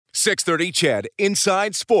630 CHED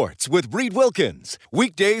Inside Sports with Reed Wilkins.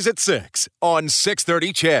 Weekdays at 6 on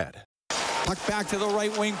 630 CHED. Puck back to the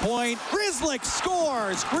right wing point. Grzelcyk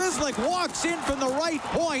scores. Grzelcyk walks in from the right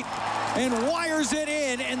point and wires it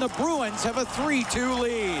in, and the Bruins have a 3-2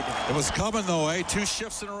 lead. It was coming, though, eh? 2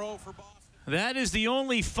 shifts in a row for Boston. That is the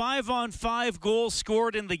only 5-on-5 goal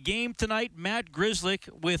scored in the game tonight. Matt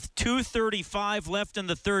Grzelcyk with 2:35 left in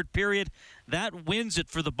the third period. That wins it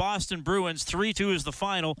for the Boston Bruins. 3-2 is the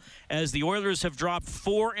final as the Oilers have dropped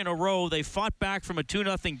 4 in a row. They fought back from a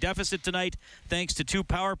 2-0 deficit tonight thanks to 2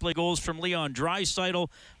 power play goals from Leon Draisaitl,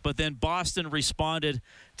 but then Boston responded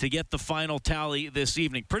to get the final tally this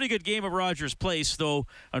evening. Pretty good game at Rogers Place, though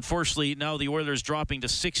unfortunately now the Oilers dropping to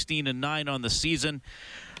 16-9 on the season.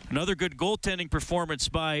 Another good goaltending performance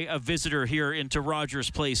by a visitor here into Rogers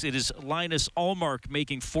Place. It is Linus Ullmark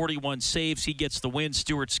making 41 saves. He gets the win.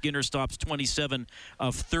 Stuart Skinner stops 27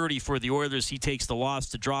 of 30 for the Oilers. He takes the loss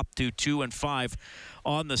to drop to 2-5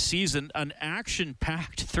 on the season. An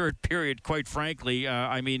action-packed third period, quite frankly.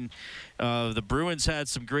 The Bruins had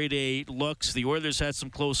some grade A looks. The Oilers had some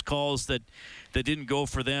close calls that didn't go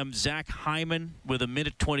for them. Zach Hyman with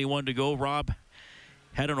 1:21 to go. Rob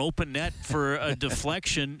had an open net for a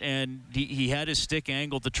deflection, and he had his stick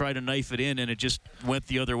angled to try to knife it in, and it just went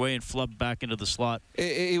the other way and flubbed back into the slot.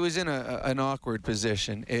 He was in an awkward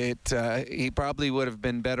position. He probably would have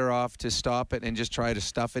been better off to stop it and just try to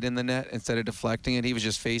stuff it in the net instead of deflecting it. He was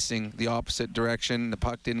just facing the opposite direction. The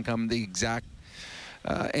puck didn't come the exact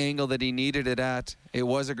angle that he needed it at. It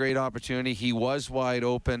was a great opportunity. He was wide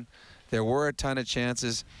open. There were a ton of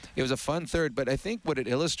chances. It was a fun third, but I think what it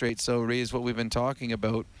illustrates, Ray, is what we've been talking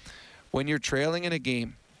about. When you're trailing in a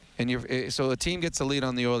game, so a team gets a lead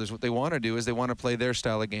on the Oilers, what they want to do is they want to play their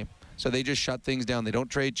style of game. So they just shut things down. They don't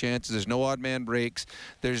trade chances. There's no odd man breaks.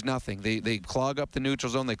 There's nothing. They clog up the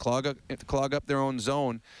neutral zone. They clog up their own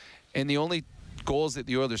zone. And the only goals that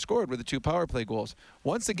the Oilers scored were the 2 power play goals.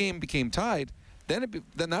 Once the game became tied, then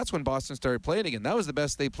that's when Boston started playing again. That was the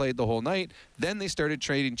best they played the whole night. Then they started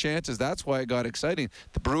trading chances. That's why it got exciting.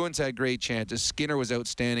 The Bruins had great chances. Skinner was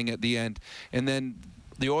outstanding at the end. And then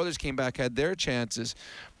the Oilers came back, had their chances.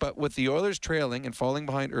 But with the Oilers trailing and falling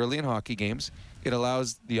behind early in hockey games, it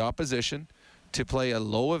allows the opposition to play a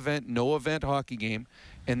low-event, no-event hockey game,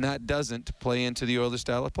 and that doesn't play into the Oilers'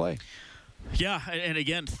 style of play. Yeah, and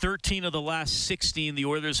again, 13 of the last 16, the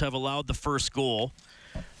Oilers have allowed the first goal.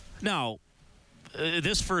 Now,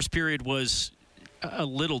 this first period was a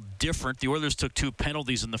little different. The Oilers took 2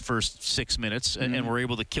 penalties in the first 6 minutes and were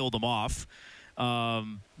able to kill them off.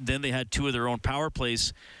 Then they had 2 of their own power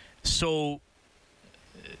plays. So,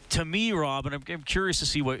 to me, Rob, and I'm curious to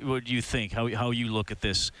see what you think, how you look at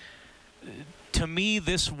this. To me,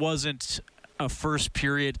 this wasn't a first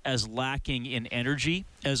period as lacking in energy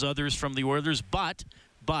as others from the Oilers, but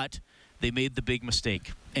they made the big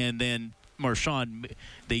mistake. And then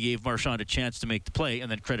they gave Marchand a chance to make the play,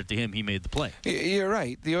 and then credit to him, he made the play. You're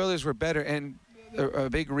right. The Oilers were better, and a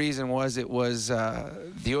big reason was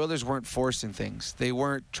the Oilers weren't forcing things. They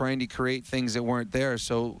weren't trying to create things that weren't there,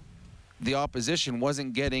 so the opposition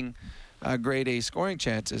wasn't getting grade A scoring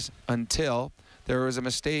chances until there was a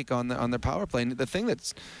mistake on the power play. And the thing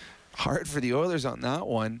that's hard for the Oilers on that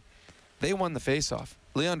one, they won the faceoff.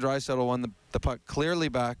 Leon Draisaitl won the puck clearly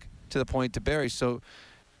back to the point to Barrie. So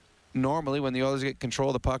normally when the Oilers get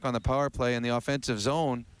control of the puck on the power play in the offensive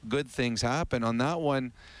zone, good things happen. On that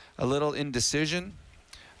one, a little indecision.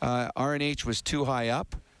 RNH was too high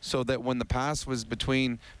up, so that when the pass was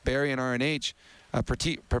between Barrie and RNH,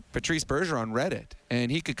 Patrice Bergeron read it, and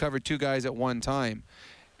he could cover 2 guys at one time.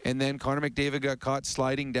 And then Connor McDavid got caught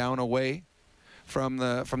sliding down away from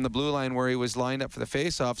the blue line where he was lined up for the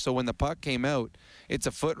faceoff. So when the puck came out, it's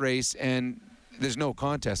a foot race, and there's no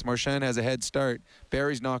contest. Marchand has a head start.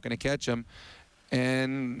 Barrie's not going to catch him.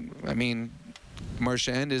 And, I mean,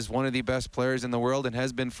 Marchand is one of the best players in the world and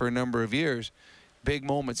has been for a number of years. Big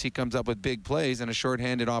moments, he comes up with big plays, and a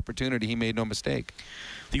shorthanded opportunity, he made no mistake.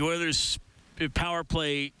 The Oilers' power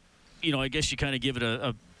play, I guess you kind of give it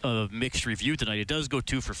a mixed review tonight. It does go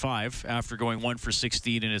 2 for 5 after going 1 for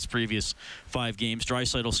 16 in its previous 5 games.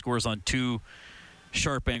 Draisaitl scores on 2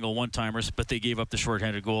 sharp angle one-timers, but they gave up the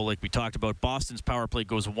shorthanded goal like we talked about. Boston's power play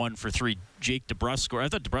goes 1 for 3. Jake DeBrusk scored. I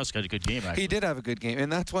thought DeBrusk had a good game, actually. He did have a good game, and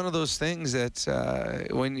that's one of those things that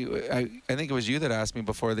I think it was you that asked me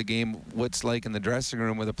before the game what's like in the dressing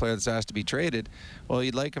room with a player that's asked to be traded. Well,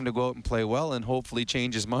 you'd like him to go out and play well and hopefully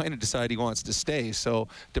change his mind and decide he wants to stay. So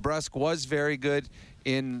DeBrusk was very good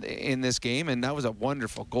in this game, and that was a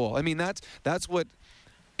wonderful goal. I mean, that's what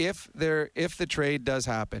if the trade does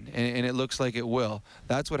happen, and it looks like it will,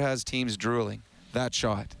 that's what has teams drooling, that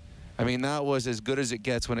shot. I mean, that was as good as it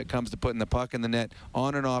gets when it comes to putting the puck in the net.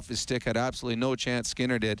 On and off his stick, had absolutely no chance.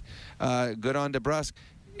 Skinner did. Good on DeBrusk.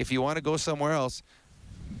 If you want to go somewhere else,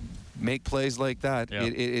 make plays like that. Yeah.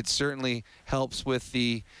 It certainly helps with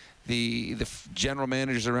the general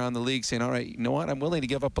managers around the league saying, all right, you know what, I'm willing to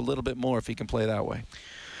give up a little bit more if he can play that way.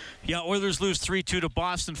 Yeah, Oilers lose 3-2 to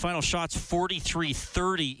Boston. Final shots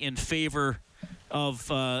 43-30 in favor of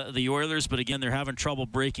the Oilers, but again, they're having trouble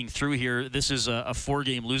breaking through here. This is a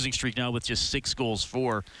 4-game losing streak now with just 6 goals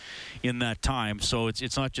for in that time. So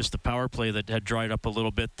it's not just the power play that had dried up a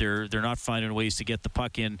little bit. They're not finding ways to get the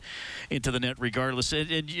puck into the net regardless.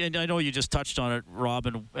 And I know you just touched on it, Rob,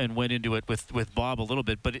 and went into it with Bob a little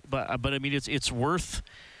bit, but I mean it's worth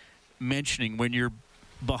mentioning when you're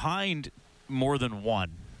behind more than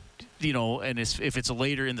one. You know, and if it's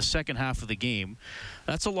later in the second half of the game,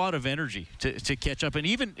 that's a lot of energy to catch up. And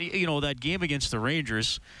even, you know, that game against the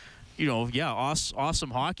Rangers, you know, yeah, awesome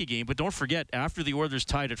hockey game. But don't forget, after the Oilers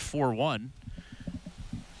tied at 4-1,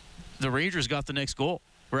 the Rangers got the next goal,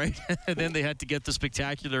 right? And then they had to get the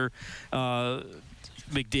spectacular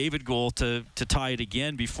McDavid goal to tie it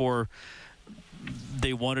again before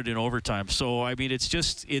they won it in overtime. So, I mean,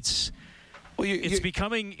 it's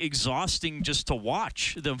becoming exhausting just to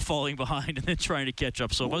watch them falling behind and then trying to catch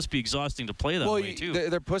up. So it must be exhausting to play that way, too.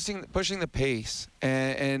 They're pushing the pace,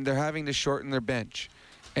 and they're having to shorten their bench.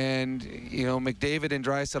 And, you know, McDavid and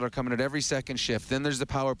Draisaitl are coming at every second shift. Then there's the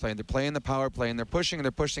power play. They're playing the power play, and they're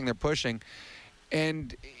pushing.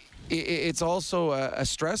 And it's also a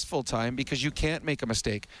stressful time because you can't make a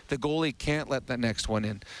mistake. The goalie can't let that next one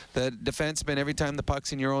in. The defenseman, every time the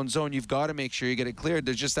puck's in your own zone, you've got to make sure you get it cleared.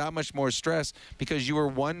 There's just that much more stress because you were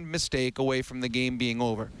one mistake away from the game being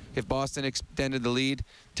over. If Boston extended the lead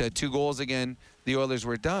to 2 goals again, the Oilers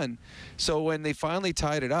were done. So when they finally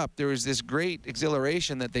tied it up, there was this great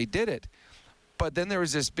exhilaration that they did it. But then there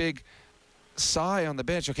was this big sigh on the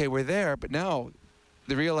bench. Okay, we're there, but now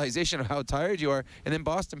the realization of how tired you are, and then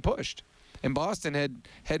Boston pushed. And Boston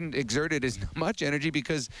hadn't exerted as much energy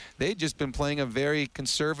because they'd just been playing a very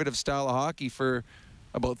conservative style of hockey for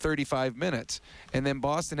about 35 minutes. And then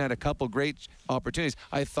Boston had a couple great opportunities.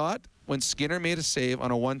 I thought when Skinner made a save on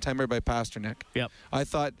a one-timer by Pasternak, I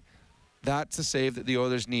thought that's a save that the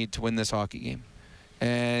Oilers need to win this hockey game.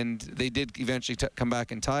 And they did eventually come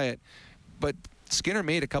back and tie it. But Skinner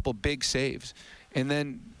made a couple big saves. And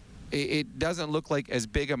then it doesn't look like as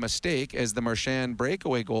big a mistake as the Marchand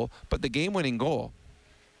breakaway goal, but the game-winning goal,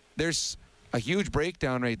 there's a huge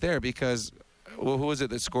breakdown right there because, well, who was it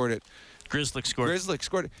that scored it? Grzelcyk scored. Grzelcyk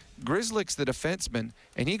scored it. Grzelcyk's the defenseman,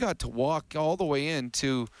 and he got to walk all the way in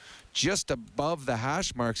to just above the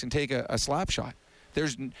hash marks and take a slap shot.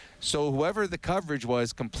 So whoever the coverage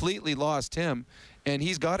was completely lost him, and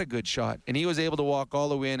he's got a good shot, and he was able to walk all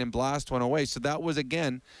the way in and blast one away. So that was,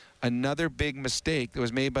 again, another big mistake that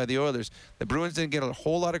was made by the Oilers. The Bruins didn't get a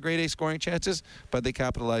whole lot of grade A scoring chances, but they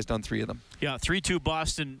capitalized on 3 of them. Yeah, 3-2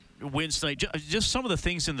 Boston wins tonight. Just some of the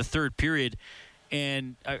things in the third period,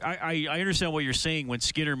 and I understand what you're saying. When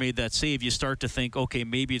Skinner made that save, you start to think, okay,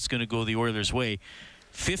 maybe it's going to go the Oilers' way.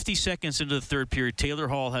 50 seconds into the third period, Taylor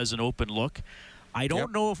Hall has an open look. I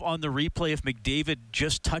don't know if on the replay if McDavid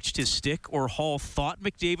just touched his stick or Hall thought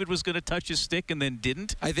McDavid was going to touch his stick and then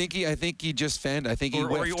didn't. I think he just fanned. I think he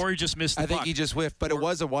whiffed. Or he just missed the puck. I think he just whiffed, but it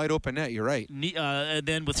was a wide open net. You're right. And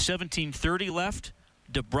then with 17:30 left,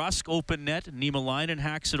 DeBrusk open net. Niemelainen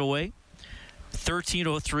hacks it away.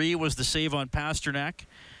 13:03 was the save on Pasternak.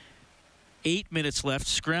 8 minutes left,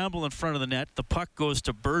 scramble in front of the net. The puck goes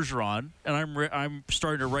to Bergeron, and I'm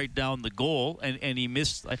starting to write down the goal, and he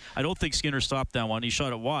missed. I don't think Skinner stopped that one. He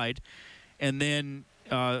shot it wide. And then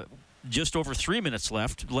just over 3 minutes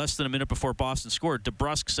left, less than a minute before Boston scored,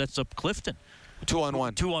 DeBrusk sets up Clifton.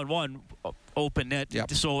 2-on-1. 2-on-1, open net. Yep.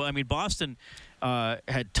 So, I mean, Boston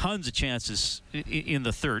had tons of chances in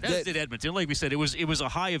the third. As did Edmonton. Like we said, it was a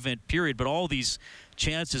high-event period, but all these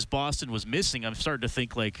chances Boston was missing, I'm starting to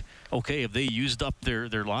think, like, okay, have they used up their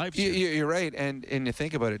lives? You're right, and you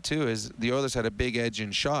think about it, too, is the Oilers had a big edge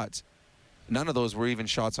in shots. None of those were even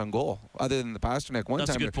shots on goal, other than the Pasternak one time.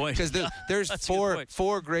 That's a good point. Because there's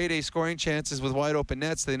four grade A scoring chances with wide open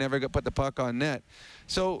nets. They never put the puck on net.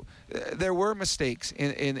 So there were mistakes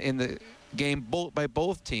in the game by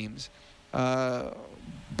both teams.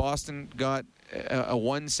 Boston got a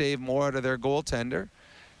one save more out of their goaltender,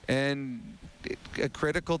 and a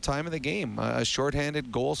critical time of the game, a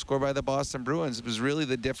shorthanded goal scored by the Boston Bruins was really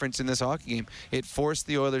the difference in this hockey game. It forced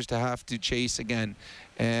the Oilers to have to chase again,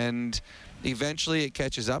 and eventually it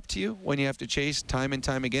catches up to you when you have to chase time and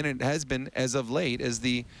time again. And it has been as of late, as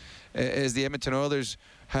the Edmonton Oilers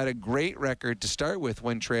had a great record to start with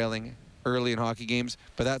when trailing early in hockey games,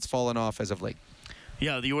 but that's fallen off as of late.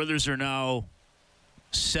 Yeah, the Oilers are now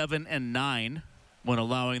 7-9 when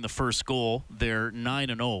allowing the first goal. They're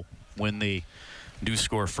 9-0 when they do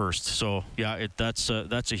score first. So yeah, that's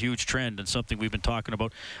a huge trend and something we've been talking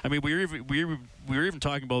about. I mean, we were even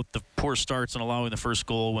talking about the poor starts and allowing the first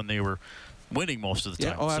goal when they were winning most of the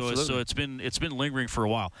time. Yeah, absolutely. So it's been lingering for a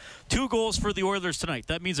while. 2 goals for the Oilers tonight.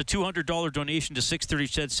 That means a $200 donation to 630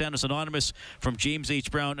 CHED Santa's Anonymous from James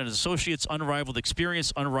H. Brown and Associates. Unrivaled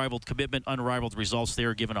experience, unrivaled commitment, unrivaled results. They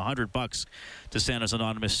are given $100 to Santa's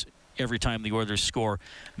Anonymous every time the Oilers score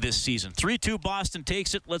this season. 3-2 Boston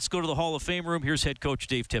takes it. Let's go to the Hall of Fame room. Here's head coach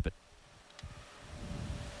Dave Tippett.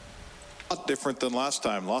 Not different than last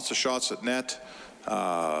time. Lots of shots at net.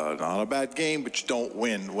 Not a bad game, but you don't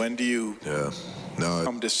win. When do you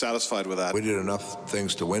become dissatisfied with that? We did enough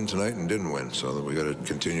things to win tonight and didn't win, so we got to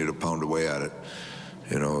continue to pound away at it.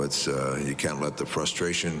 You know, it's you can't let the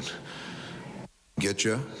frustration get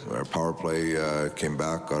you. Our power play came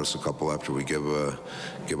back, got us a couple after we give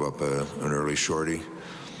up an early shorty.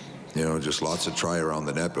 You know, just lots of try around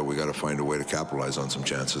the net, but we got to find a way to capitalize on some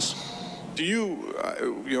chances. Do you,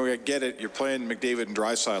 I get it, you're playing McDavid and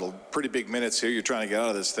Draisaitl, pretty big minutes here, you're trying to get out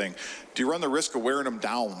of this thing. Do you run the risk of wearing them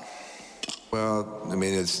down? Well, I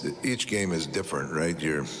mean, each game is different, right?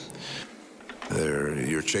 You're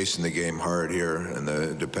chasing the game hard here, and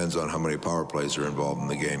it depends on how many power plays are involved in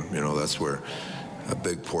the game. You know, that's where a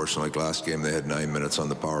big portion, like last game, they had 9 minutes on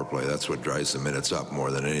the power play. That's what drives the minutes up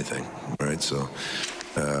more than anything, right? So,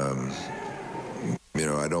 you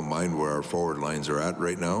know, I don't mind where our forward lines are at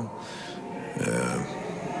right now.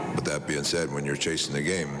 But that being said, when you're chasing the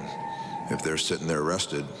game, if they're sitting there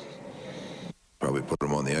rested, probably put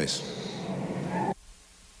them on the ice.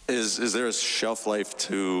 Is there a shelf life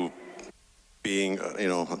to being,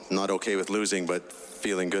 not okay with losing, but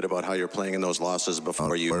feeling good about how you're playing in those losses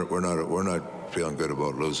before you? We're not feeling good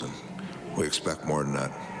about losing. We expect more than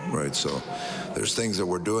that, right? So there's things that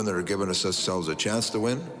we're doing that are giving ourselves a chance to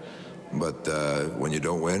win, but when you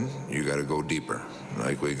don't win, you got to go deeper.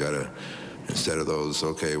 Like we got to. Instead of those,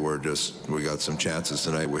 okay, we got some chances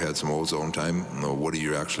tonight, we had some ozone time. No, what are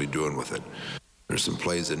you actually doing with it? There's some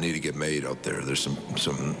plays that need to get made out there. There's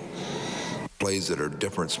some plays that are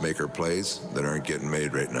difference-maker plays that aren't getting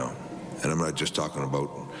made right now. And I'm not just talking about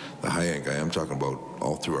the high-end guy. I'm talking about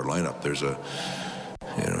all through our lineup. There's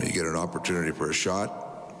you get an opportunity for a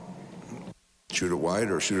shot, shoot it wide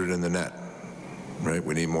or shoot it in the net, right?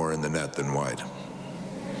 We need more in the net than wide.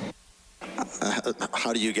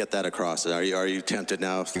 How do you get that across? Are you tempted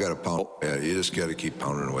now? You got to pound. Yeah, you just got to keep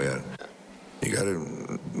pounding away at it. You got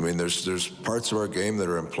to. I mean, there's parts of our game that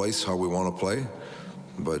are in place how we want to play,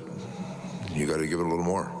 but you got to give it a little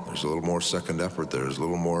more. There's a little more second effort there. There's a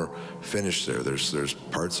little more finish there. There's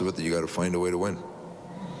parts of it that you got to find a way to win.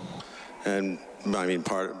 And I mean,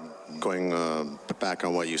 going back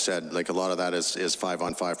on what you said, like a lot of that is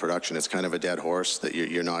 5-on-5 production. It's kind of a dead horse that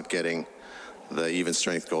you're not getting the even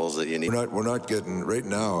strength goals that you need. We're not getting, right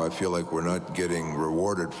now, I feel like we're not getting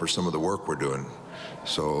rewarded for some of the work we're doing.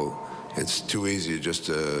 So it's too easy just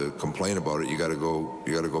to complain about it. You got to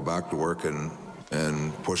go back to work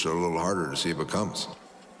and push it a little harder to see if it comes.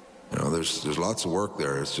 You know, there's lots of work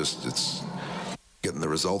there. It's getting the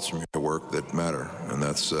results from your work that matter, and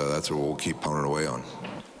that's what we'll keep pounding away on.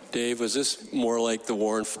 Dave, was this more like the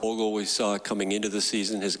Warren Foegele we saw coming into the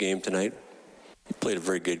season, his game tonight? He played a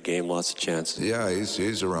very good game, lots of chances. Yeah,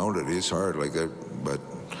 he's around it. He's hard like that, but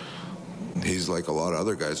he's like a lot of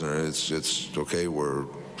other guys. And it's okay. We're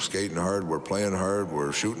skating hard, we're playing hard,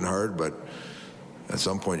 we're shooting hard, but at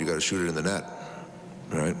some point you got to shoot it in the net,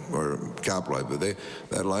 right? Or capitalize. But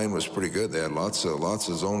that line was pretty good. They had lots of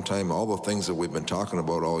zone time, all the things that we've been talking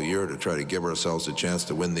about all year to try to give ourselves a chance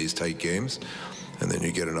to win these tight games. And then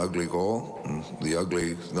you get an ugly goal, and the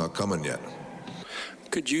ugly's not coming yet.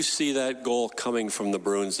 Could you see that goal coming from the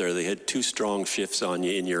Bruins there? They had 2 strong shifts on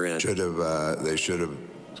you in your end. They should have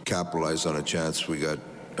capitalized on a chance. We got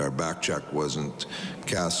our back check wasn't.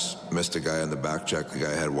 Cass missed a guy on the back check. The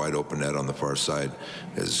guy had wide open net on the far side.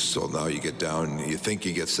 So now you get down. You think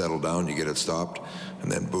you get settled down. You get it stopped,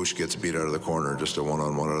 and then Bush gets beat out of the corner, just a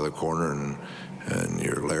one-on-one out of the corner, and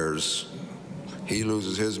your Lairs. He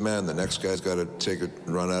loses his man. The next guy's got to take a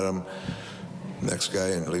run at him. Next guy,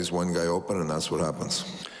 and leaves one guy open, and that's what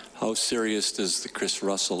happens. How serious does the Chris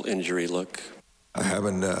Russell injury look? I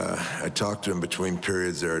haven't. I talked to him between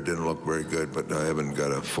periods there. It didn't look very good, but I haven't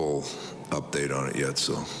got a full update on it yet.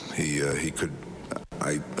 So he could.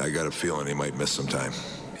 I got a feeling he might miss some time.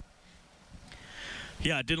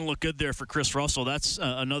 Yeah, it didn't look good there for Chris Russell. That's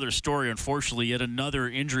another story, unfortunately. Yet another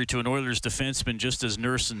injury to an Oilers defenseman just as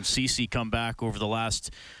Nurse and Ceci come back over the last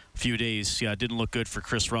few days. Yeah, it didn't look good for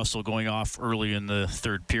Chris Russell going off early in the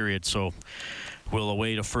third period. So we'll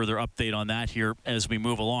await a further update on that here as we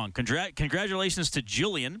move along. Congratulations to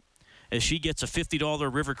Jillian as she gets a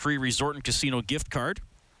 $50 River Cree Resort and Casino gift card.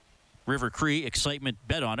 River Cree, excitement,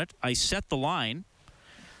 bet on it. I set the line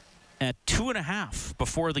at 2.5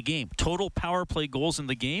 before the game. Total power play goals in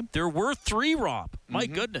the game. There were 3, Rob. My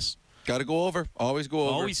goodness. Got to go over. Always go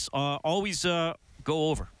over. Always go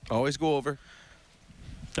over. Always go over.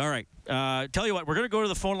 All right. Tell you what, we're going to go to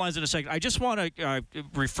the phone lines in a second. I just want to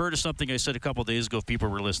refer to something I said a couple of days ago if people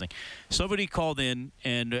were listening. Somebody called in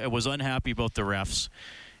and was unhappy about the refs.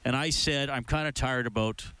 And I said, I'm kind of tired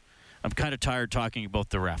talking about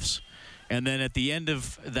the refs. And then at the end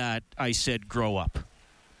of that, I said, grow up.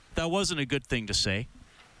 That wasn't a good thing to say.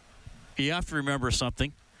 You have to remember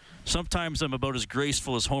something. Sometimes I'm about as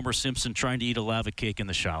graceful as Homer Simpson trying to eat a lava cake in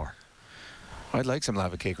the shower. I'd like some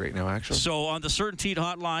lava cake right now, actually. So on the CertainTeed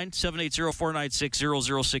hotline,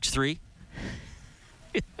 780-496-0063.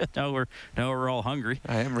 Now we're all hungry.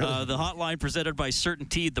 I am really. The hotline presented by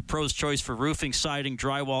CertainTeed, the pro's choice for roofing, siding,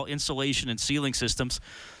 drywall, insulation, and ceiling systems.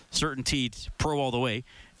 CertainTeed, pro all the way.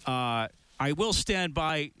 I will stand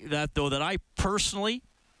by that, though, that I personally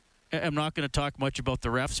am not going to talk much about the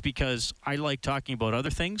refs because I like talking about other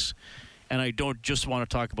things, and I don't just want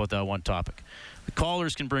to talk about that one topic. The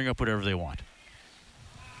callers can bring up whatever they want.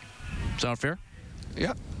 Sound fair?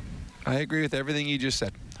 Yeah. I agree with everything you just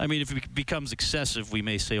said. I mean, if it becomes excessive, we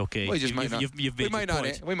may say, okay, well, you've made your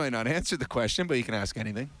point. We might not answer the question, but you can ask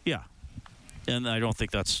anything. Yeah. And I don't think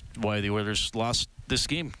that's why the Oilers lost this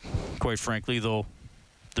game, quite frankly, though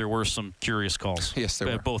there were some curious calls. Yes, there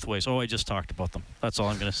were. Both ways. Oh, I just talked about them. That's all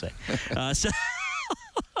I'm going to say.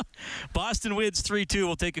 Boston wins 3-2.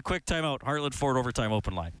 We'll take a quick timeout. Heartland Ford Overtime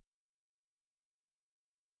Open Line.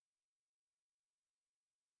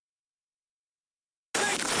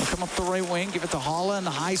 Come up the right wing, give it to Haula in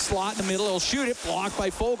the high slot in the middle. He'll shoot it, blocked by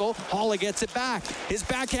Foegele. Haula gets it back. His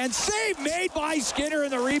backhand save made by Skinner,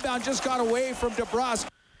 and the rebound just got away from DeBrusk.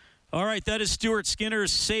 All right, that is Stuart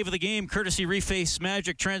Skinner's save of the game, courtesy Reface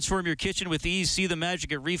Magic. Transform your kitchen with ease. See the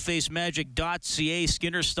magic at refacemagic.ca.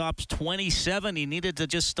 Skinner stops 27. He needed to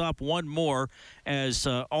just stop one more as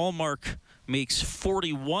Allmark makes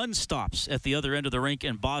 41 stops at the other end of the rink,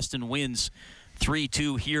 and Boston wins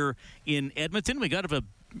 3-2 here in Edmonton. We got a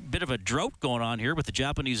bit of a drought going on here with the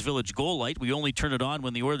Japanese Village goal light. We only turn it on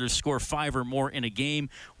when the Oilers score 5 or more in a game.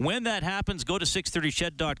 When that happens, go to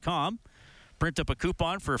 630ched.com. Print up a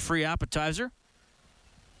coupon for a free appetizer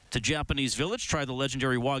to Japanese Village. Try the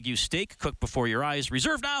legendary Wagyu steak cooked before your eyes.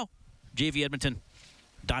 Reserve now.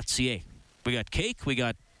 jvedmonton.ca. We got cake. We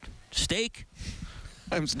got steak.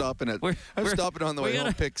 I'm stopping it. I'm stopping on the way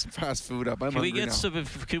home. Pick some fast food up. I'm hungry now.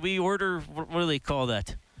 Can we order? What do they call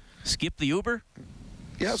that? Skip the Uber?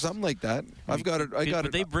 Yeah, something like that. I've got it.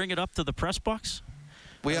 Would they bring it up to the press box?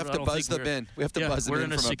 We have to buzz them in. We have to buzz them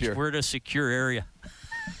in from up here. We're in a secure area.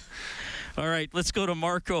 All right, let's go to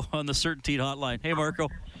Marco on the CertainTeed hotline. Hey, Marco.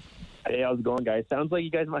 Hey, how's it going, guys? Sounds like you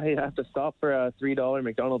guys might have to stop for a $3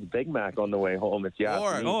 McDonald's Big Mac on the way home if you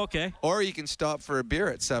ask me. Oh, okay. Or you can stop for a beer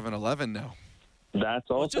at 7-Eleven now. That's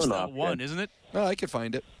also just an that option. one, isn't it? No, I could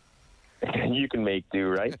find it. You can make do,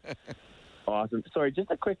 right? Awesome. Sorry,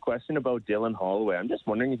 just a quick question about Dylan Holloway. I'm just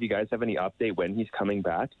wondering if you guys have any update when he's coming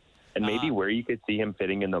back and maybe where you could see him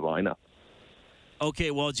fitting in the lineup.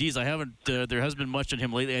 Okay, well, geez, I haven't. There hasn't been much on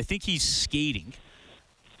him lately. I think he's skating,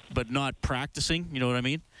 but not practicing. You know what I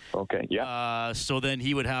mean? Okay, yeah. So then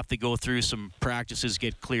he would have to go through some practices,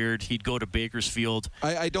 get cleared. He'd go to Bakersfield.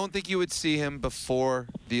 I don't think you would see him before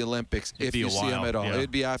the Olympics if you see him at all. Yeah. It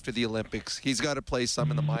would be after the Olympics. He's got to play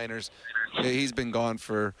some in the minors. He's been gone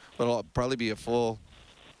for probably be a full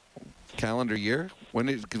calendar year. When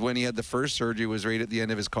he had the first surgery was right at the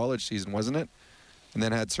end of his college season, wasn't it? And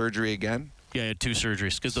then had surgery again. Yeah, he had 2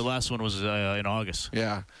 surgeries because the last one was in August.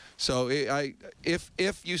 Yeah. So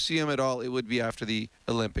if you see him at all, it would be after the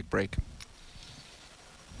Olympic break.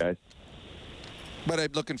 Okay. But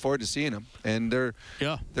I'm looking forward to seeing him, and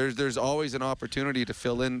there's always an opportunity to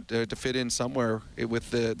fit in somewhere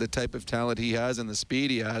with the type of talent he has and the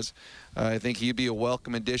speed he has. I think he'd be a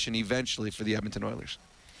welcome addition eventually for the Edmonton Oilers.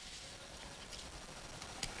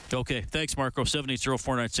 Okay, thanks, Marco.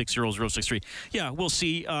 780-496-0063. Yeah, we'll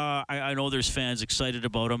see. I know there's fans excited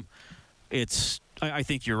about him. I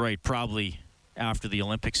think you're right. Probably after the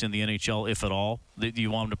Olympics in the NHL, if at all.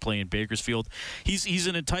 You want him to play in Bakersfield. He's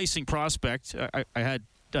an enticing prospect. I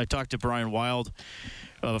talked to Brian Wild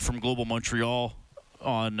from Global Montreal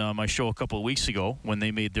on my show a couple of weeks ago when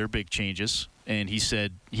they made their big changes, and he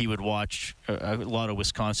said he would watch a lot of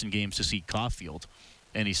Wisconsin games to see Caulfield.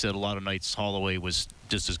 and he said a lot of nights Holloway was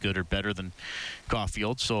just as good or better than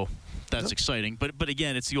Caulfield. So that's exciting. But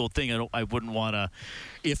again, it's the old thing. I wouldn't want to,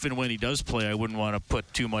 if and when he does play, I wouldn't want to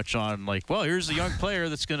put too much on, like, well, here's a young player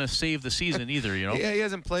that's going to save the season either, you know? Yeah, he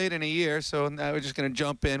hasn't played in a year, so now we're just going to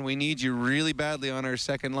jump in. We need you really badly on our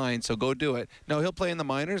second line, so go do it. No, he'll play in the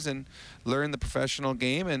minors and learn the professional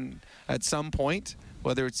game, and at some point,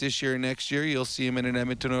 whether it's this year or next year, you'll see him in an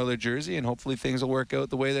Edmonton Oilers jersey, and hopefully things will work out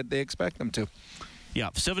the way that they expect them to. Yeah,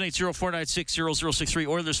 780-496-0063.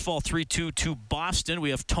 Oilers fall 3-2 to Boston.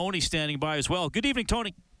 We have Tony standing by as well. Good evening,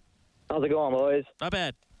 Tony. How's it going, boys? Not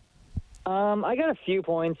bad. I got a few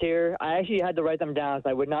points here. I actually had to write them down so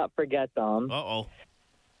I would not forget them. Uh-oh.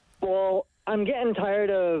 Well, I'm getting tired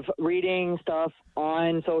of reading stuff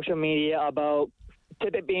on social media about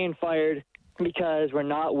Tippett being fired because we're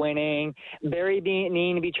not winning, Barry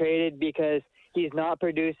needing to be traded because he's not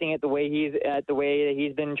producing it the way that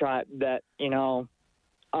he's been trying. That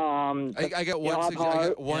I got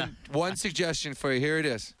one suggestion for you. Here it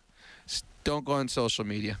is. Don't go on social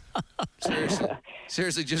media.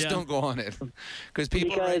 Seriously, just don't go on it. Because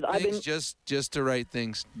people write things just to write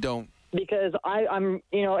things. Don't. Because I'm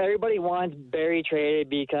everybody wants Barry traded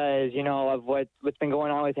because, of what's been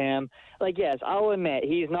going on with him. Like, yes, I'll admit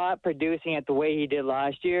he's not producing it the way he did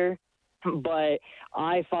last year, but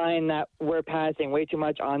I find that we're passing way too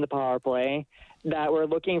much on the power play, that we're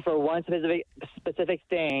looking for one specific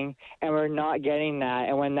thing, and we're not getting that.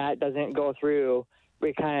 And when that doesn't go through,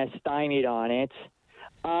 we're kind of stymied on it.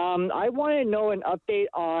 I want to know an update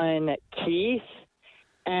on Keith.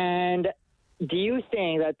 And do you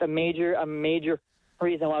think that a major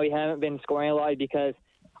reason why we haven't been scoring a lot is because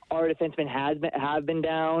our defensemen have been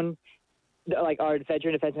down? Like, our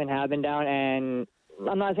veteran defensemen have been down, and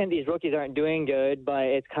I'm not saying these rookies aren't doing good, but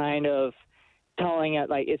it's kind of telling it,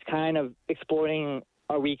 like, it's kind of exploiting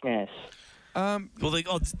our weakness. Well, the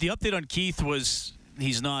update on Keith was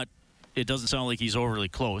he's not. It doesn't sound like he's overly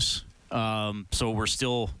close. So we're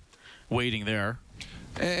still waiting there.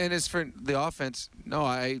 And as for the offense, no,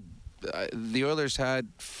 the Oilers had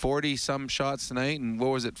 40-some shots tonight, and what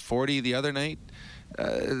was it, 40 the other night?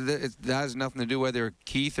 That has nothing to do whether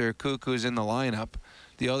Keith or Cuckoo's in the lineup.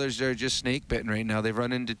 The Oilers are just snake-bitten right now. They've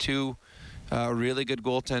run into two really good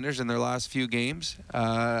goaltenders in their last few games.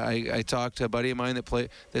 I talked to a buddy of mine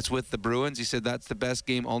that's with the Bruins. He said that's the best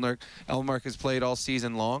game Ullmark has played all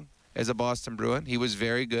season long as a Boston Bruin. He was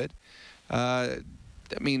very good. I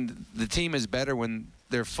mean, the team is better when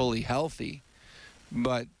they're fully healthy,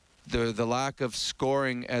 but the lack of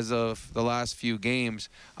scoring as of the last few games,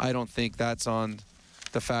 I don't think that's on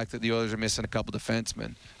the fact that the Oilers are missing a couple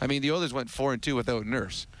defensemen. I mean, the Oilers went 4-2 without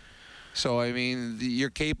Nurse. So, I mean, you're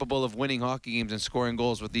capable of winning hockey games and scoring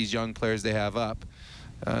goals with these young players they have up.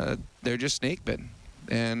 They're just snake-bitten.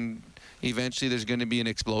 And eventually there's going to be an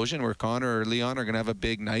explosion where Connor or Leon are going to have a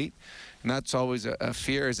big night. And that's always a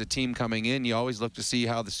fear as a team coming in. You always look to see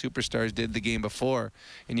how the superstars did the game before,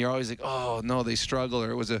 and you're always like, oh no, they struggle,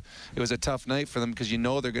 or it was a tough night for them, because you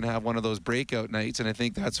know they're going to have one of those breakout nights. And I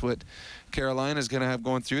think that's what Carolina's going to have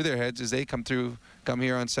going through their heads as they come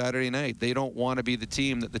here on Saturday night. They don't want to be the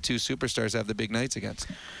team that the two superstars have the big nights against.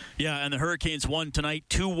 Yeah, and the Hurricanes won tonight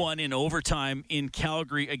 2-1 in overtime in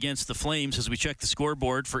Calgary against the Flames. As we check the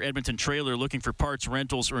scoreboard for Edmonton Trailer, looking for parts,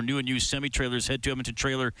 rentals, or new and used semi-trailers, head to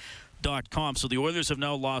EdmontonTrailer.com. So the Oilers have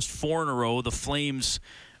now lost 4 in a row. The Flames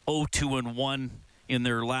 0-2-1 in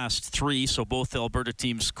their last 3. So both Alberta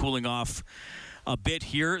teams cooling off a bit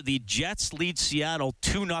here. The Jets lead Seattle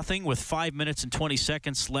 2-0 with 5 minutes and 20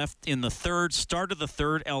 seconds left in the third. Start of the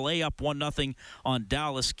third, LA up 1-0 on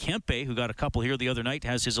Dallas. Kempe, who got a couple here the other night,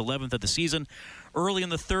 has his 11th of the season. Early in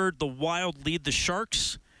the third, the Wild lead the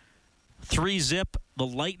Sharks 3-0. The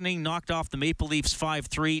Lightning knocked off the Maple Leafs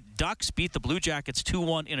 5-3. Ducks beat the Blue Jackets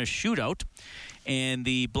 2-1 in a shootout. And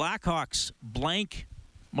the Blackhawks blank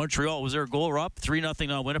Montreal. Was there a goal, Rob?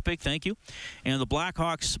 3-0 on Winnipeg. Thank you. And the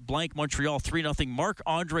Blackhawks blank Montreal 3-0.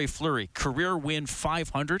 Marc-Andre Fleury, career win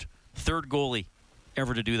 500. Third goalie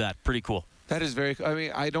ever to do that. Pretty cool. That is very cool. I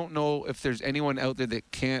mean, I don't know if there's anyone out there that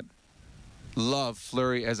can't love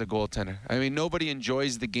Fleury as a goaltender. I mean, nobody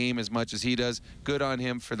enjoys the game as much as he does. Good on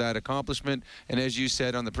him for that accomplishment. And as you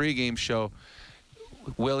said on the pregame show,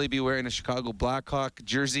 will he be wearing a Chicago Blackhawk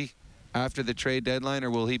jersey after the trade deadline, or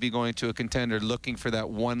will he be going to a contender looking for that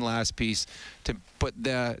one last piece to put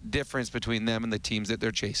the difference between them and the teams that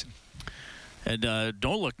they're chasing? And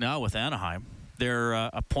don't look now with Anaheim. They're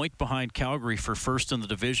a point behind Calgary for first in the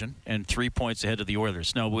division and 3 points ahead of the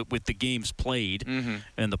Oilers. Now, with the games played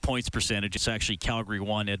and the points percentage, it's actually Calgary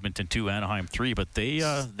 1, Edmonton 2, Anaheim 3. But they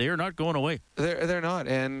are not going away. They're not.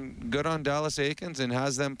 And good on Dallas Eakins and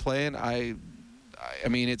has them playing. I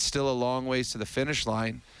mean, it's still a long ways to the finish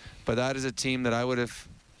line, but that is a team that I would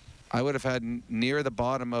have had near the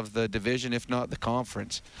bottom of the division, if not the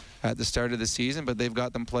conference, at the start of the season. But they've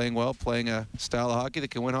got them playing well, playing a style of hockey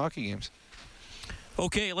that can win hockey games.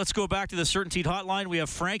 Okay, let's go back to the Certainty Hotline. We have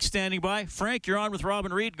Frank standing by. Frank, you're on with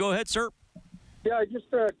Robin Reed. Go ahead, sir. Yeah, just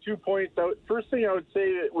 2 points. First thing I would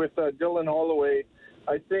say with Dylan Holloway,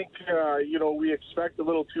 I think, we expect a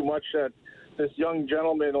little too much that this young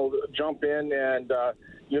gentleman will jump in and,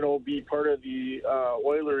 be part of the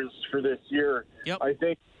Oilers for this year. Yep. I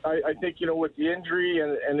think, with the injury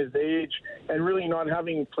and his age and really not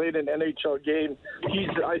having played an NHL game,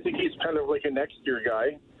 I think he's kind of like a next year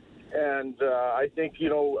guy. And I think,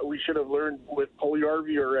 we should have learned with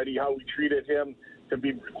Puljujarvi already how we treated him to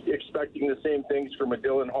be expecting the same things from a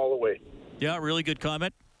Dylan Holloway. Yeah, really good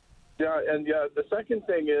comment. Yeah, and the second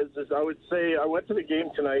thing is I would say I went to the game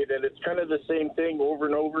tonight, and it's kind of the same thing over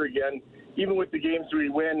and over again. Even with the games we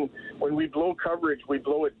win, when we blow coverage, we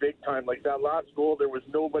blow it big time. Like that last goal, there was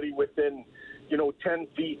nobody within, 10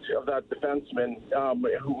 feet of that defenseman,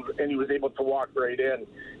 and he was able to walk right in.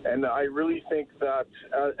 And I really think that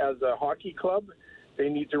as a hockey club, they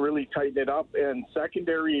need to really tighten it up. And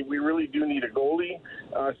secondary, we really do need a goalie.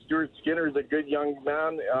 Stuart Skinner is a good young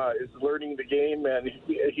man, is learning the game, and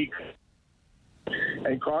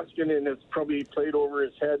and Koskinen has probably played over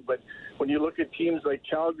his head. But when you look at teams like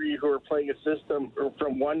Calgary who are playing a system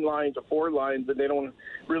from 1 line to 4 lines, and they don't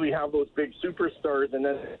really have those big superstars, and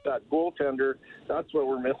then that goaltender, that's what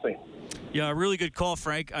we're missing. Yeah, really good call,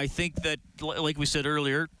 Frank. I think that, like we said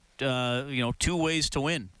earlier, 2 ways to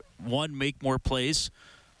win. 1, make more plays.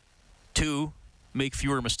 2, make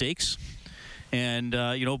fewer mistakes. And,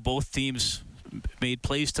 both teams made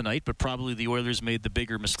plays tonight, but probably the Oilers made the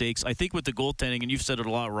bigger mistakes. I think with the goaltending, and you've said it a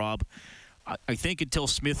lot, Rob, I think until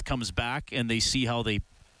Smith comes back and they see how he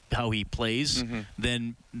plays,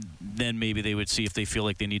 then maybe they would see if they feel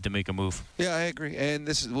like they need to make a move. Yeah, I agree. And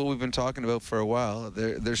this is what we've been talking about for a while.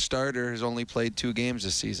 Their starter has only played 2 games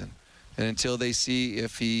this season. And until they see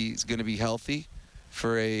if he's going to be healthy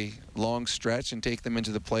for a long stretch and take them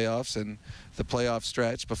into the playoffs and the playoff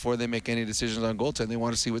stretch before they make any decisions on goaltending, they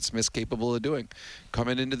want to see what Smith's capable of doing.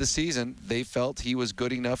 Coming into the season, they felt he was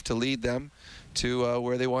good enough to lead them to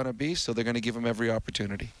where they want to be, so they're going to give him every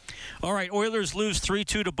opportunity. All right, Oilers lose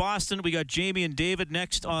 3-2 to Boston. We got Jamie and David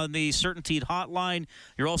next on the Certainty Hotline.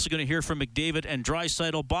 You're also going to hear from McDavid and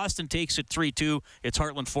Draisaitl. Boston takes it 3-2. It's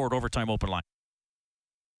Heartland Ford Overtime Open Line.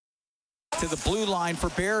 To the blue line for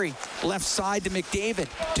Barrie. Left side to McDavid.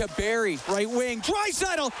 To Barrie. Right wing.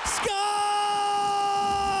 Draisaitl scores!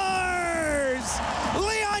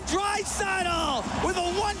 Leon Draisaitl with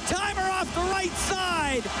a one-timer off the right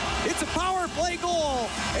side. It's a power play goal,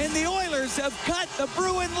 and the Oilers have cut the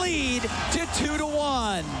Bruin lead to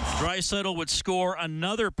 2-1. Draisaitl would score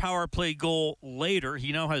another power play goal later.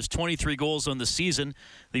 He now has 23 goals on the season.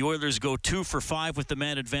 The Oilers go 2 for 5 with the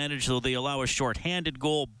man advantage, though they allow a shorthanded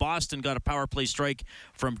goal. Boston got a power play strike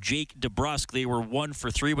from Jake DeBrusk. They were 1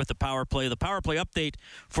 for 3 with the power play. The power play update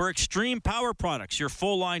for Extreme Power Products, your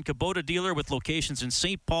full-line Kubota dealer with locations in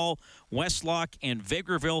St. Paul, Westlock, and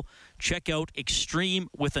Vegreville. Check out Extreme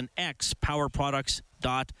with an X,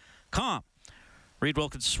 powerproducts.com. Reed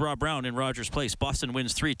Wilkins, Rob Brown in Rogers Place. Boston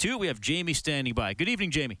wins 3-2. We have Jamie standing by. Good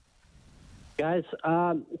evening, Jamie. Guys,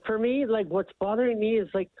 for me, what's bothering me is,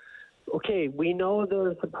 okay, we know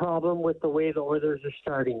there's a problem with the way the Oilers are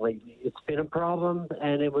starting lately. It's been a problem,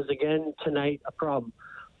 and it was, again, tonight, a problem.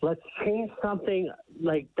 Let's change something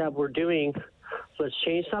that we're doing. Let's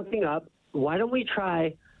change something up. Why don't we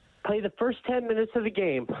play the first 10 minutes of the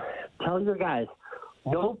game? Tell your guys,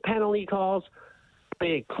 no penalty calls.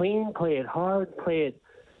 Play it clean, play it hard, play it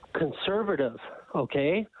conservative,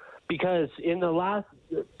 okay? Because in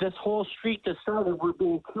this whole streak that started, we're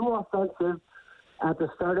being too offensive at the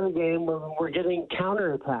start of the game when we're getting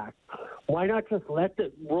counterattacked. Why not just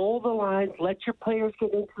roll the lines, let your players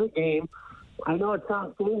get into the game? I know it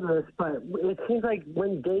sounds dangerous, but it seems like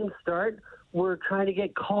when games start, we're trying to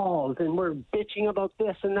get calls and we're bitching about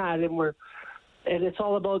this and that, and it's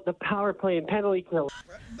all about the power play and penalty kill.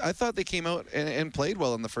 I thought they came out and played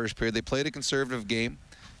well in the first period. They played a conservative game.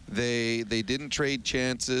 They didn't trade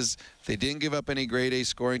chances. They didn't give up any grade A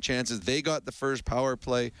scoring chances. They got the first power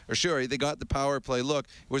play, they got the power play look.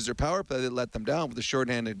 It was their power play that let them down with the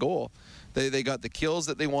shorthanded goal. They got the kills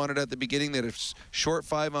that they wanted at the beginning. They had a short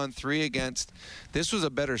 5-on-3 against. This was a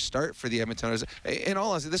better start for the Edmonton Oilers. In all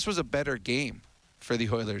honesty, this was a better game for the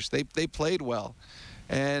Oilers. They played well.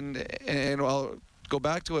 And while go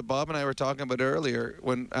back to what Bob and I were talking about earlier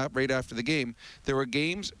right after the game. There were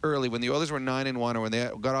games early when the Oilers were 9-1 or when they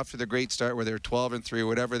got off to their great start where they were 12-3 or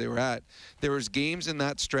whatever they were at. There was games in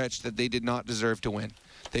that stretch that they did not deserve to win.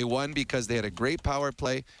 They won because they had a great power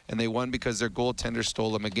play, and they won because their goaltender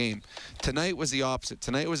stole them a game. Tonight was the opposite.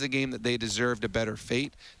 Tonight was a game that they deserved a better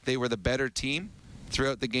fate. They were the better team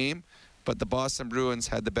throughout the game, but the Boston Bruins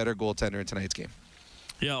had the better goaltender in tonight's game.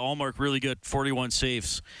 Yeah, Allmark really good, 41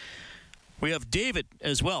 saves. We have David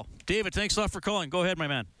as well. David, thanks a lot for calling. Go ahead, my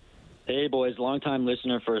man. Hey, boys. Long-time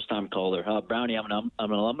listener, first-time caller. Brownie, I'm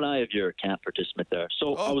an alumni of your camp participant there.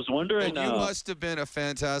 So I was wondering... And you must have been a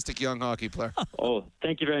fantastic young hockey player. Oh,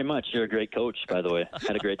 thank you very much. You're a great coach, by the way.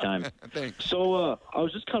 Had a great time. Thanks. So I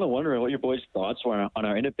was just kind of wondering what your boys' thoughts were on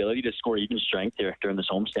our inability to score even strength here during this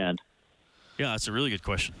homestand. Yeah, that's a really good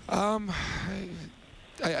question.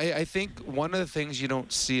 I think one of the things you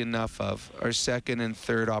don't see enough of are second and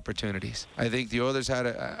third opportunities. I think the Oilers had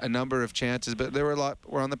a number of chances, but there were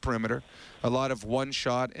on the perimeter, a lot of one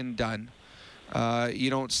shot and done.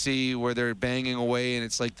 You don't see where they're banging away and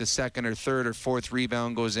it's like the second or third or fourth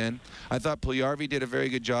rebound goes in. I thought Puljujarvi did a very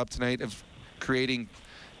good job tonight of creating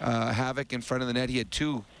havoc in front of the net. He had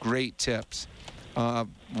two great tips.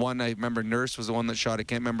 One, I remember Nurse was the one that shot. I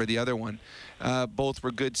can't remember the other one. Both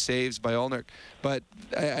were good saves by Allmark. But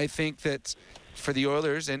I think that for the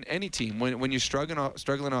Oilers and any team, when you're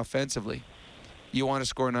struggling offensively, you want to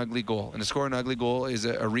score an ugly goal. And to score an ugly goal is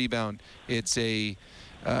a rebound. It's a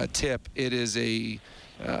tip. It is a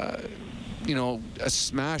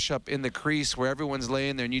smash up in the crease where everyone's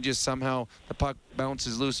laying there and you just somehow the puck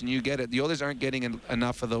bounces loose and you get it. The Oilers aren't getting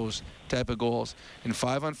enough of those type of goals. In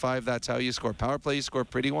 5-on-5, that's how you score. Power play, you score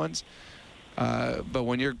pretty ones. But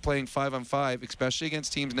when you're playing 5-on-5, especially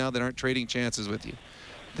against teams now that aren't trading chances with you,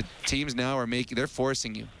 the teams now they're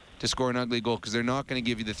forcing you to score an ugly goal because they're not going to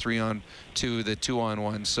give you the 3-on-2, the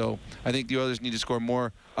 2-on-1. So I think the Oilers need to score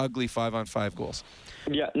more ugly 5-on-5 goals.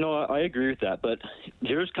 Yeah, no, I agree with that. But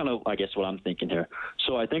here's kind of, I guess, what I'm thinking here.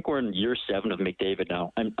 So I think we're in year 7 of McDavid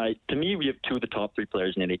now. And to me, we have 2 of the top 3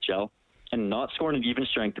 players in NHL. And not scoring an even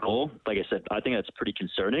strength goal, like I said, I think that's pretty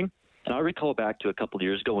concerning. And I recall back to a couple of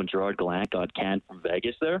years ago when Gerard Gallant got canned from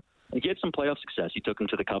Vegas there. And he had some playoff success. He took them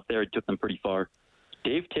to the Cup there. He took them pretty far.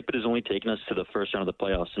 Dave Tippett has only taken us to the first round of the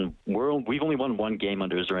playoffs, and we've only won 1 game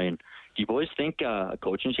under his reign. Do you boys think a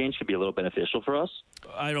coaching change could be a little beneficial for us?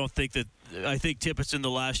 I don't think that. I think Tippett's in the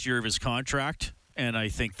last year of his contract, and I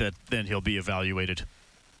think that then he'll be evaluated.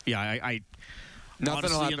 Yeah, I nothing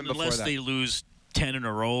honestly, will happen before unless that. they lose 10 in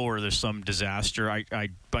a row or there's some disaster.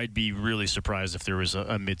 I'd be really surprised if there was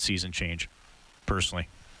a mid-season change, personally.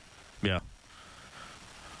 Yeah.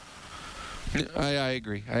 I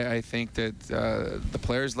agree. I think that the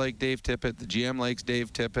players like Dave Tippett, the GM likes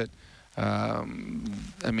Dave Tippett.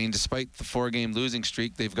 Despite the 4-game losing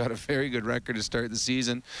streak, they've got a very good record to start the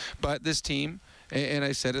season. But this team, and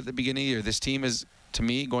I said at the beginning of the year, this team is, to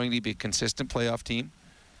me, going to be a consistent playoff team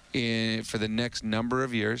for the next number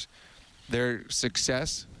of years. Their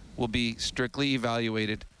success will be strictly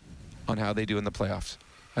evaluated on how they do in the playoffs.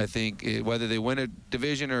 I think whether they win a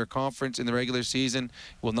division or a conference in the regular season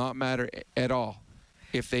will not matter at all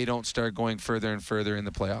if they don't start going further and further in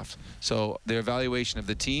the playoffs. So their evaluation of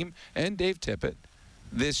the team and Dave Tippett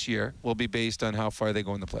this year will be based on how far they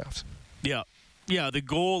go in the playoffs. Yeah. Yeah, the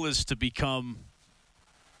goal is to become,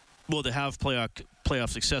 to have playoff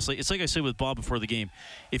success. It's like I said with Bob before the game.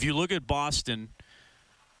 If you look at Boston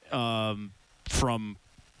from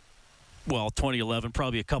 2011,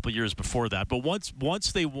 probably a couple years before that. But once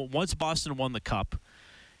Boston won the Cup,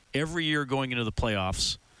 every year going into the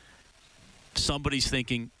playoffs, somebody's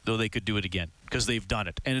thinking, though, they could do it again because they've done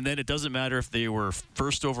it. And then it doesn't matter if they were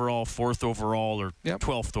 1st overall, 4th overall, or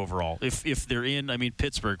 12th overall. If they're in,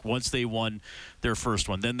 Pittsburgh, once they won their first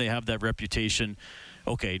one, then they have that reputation.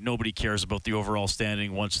 Okay, nobody cares about the overall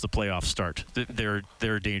standing once the playoffs start. They're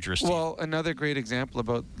a dangerous team. Well, another great example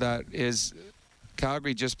about that is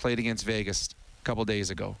Calgary just played against Vegas a couple days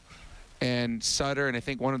ago. And Sutter and I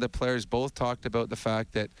think one of the players both talked about the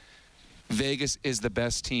fact that Vegas is the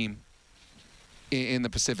best team in the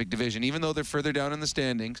Pacific Division, even though they're further down in the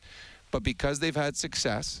standings. But because they've had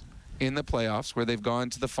success in the playoffs where they've gone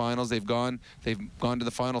to the finals, they've gone to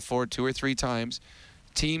the Final Four 2 or 3 times,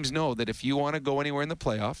 teams know that if you want to go anywhere in the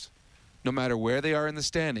playoffs, no matter where they are in the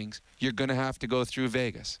standings, you're going to have to go through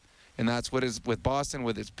Vegas. And that's what is with Boston,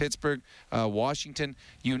 with its Pittsburgh, Washington.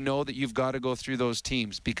 You know that you've got to go through those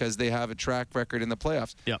teams because they have a track record in the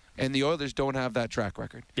playoffs. Yep. And the Oilers don't have that track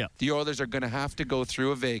record. Yep. The Oilers are going to have to go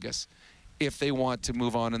through a Vegas if they want to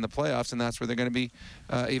move on in the playoffs, and that's where they're going to be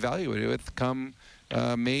evaluated with come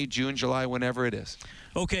May, June, July, whenever it is.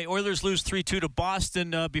 Okay, Oilers lose 3-2 to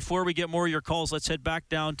Boston. Before we get more of your calls, let's head back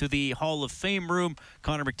down to the Hall of Fame room.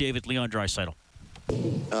 Connor McDavid, Leon Draisaitl.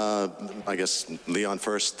 I guess Leon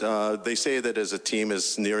first. They say that as a team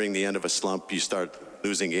is nearing the end of a slump, you start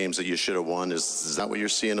losing games that you should have won. Is that what you're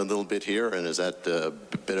seeing a little bit here? And is that a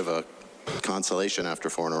bit of a consolation after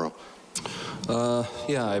 4 in a row?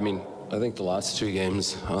 Yeah, I mean, I think the last 2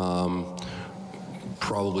 games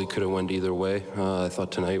probably could have went either way. I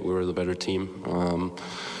thought tonight we were the better team.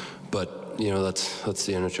 But, you know, that's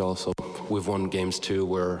the NHL. So we've won games too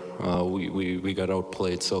where we got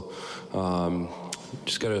outplayed. So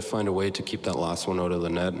just got to find a way to keep that last one out of the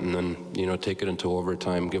net and then, you know, take it into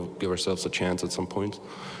overtime, give ourselves a chance at some point.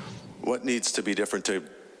 What needs to be different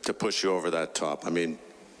to push you over that top? I mean,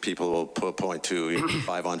 people will point to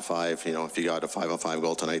 5-on-5. You know, if you got a 5-on-5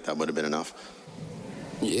 goal tonight, that would have been enough.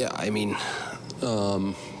 Yeah, I mean,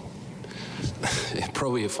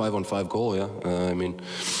 probably a 5-on-5 goal. Yeah, I mean,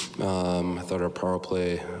 I thought our power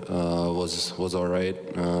play was all right,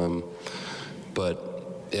 but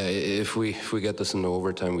yeah, if we get this into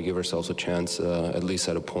overtime, we give ourselves a chance at least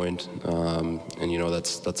at a point, and you know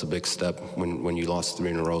that's a big step when you lost 3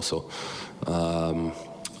 in a row. So.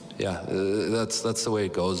 Yeah, that's the way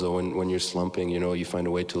it goes though. When you're slumping, you know, you find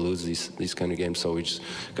a way to lose these kind of games. So we just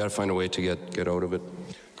got to find a way to get out of it.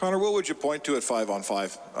 Connor, what would you point to at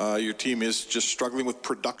 5-on-5? Your team is just struggling with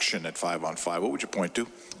production at 5-on-5. What would you point to?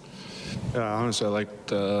 Yeah, honestly, I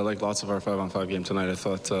liked lots of our 5-on-5 game tonight. I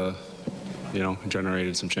thought, you know,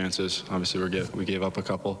 generated some chances. Obviously, we gave up a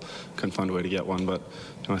couple, couldn't find a way to get one, but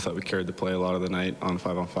you know, I thought we carried the play a lot of the night on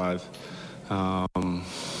 5-on-5.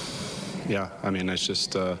 Yeah, I mean, it's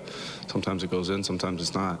just sometimes it goes in, sometimes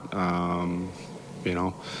it's not. You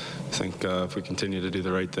know, I think if we continue to do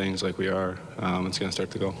the right things like we are, it's going to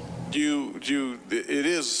start to go. It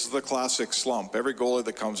is the classic slump. Every goalie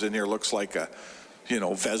that comes in here looks like a, you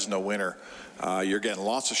know, Vezina winner. You're getting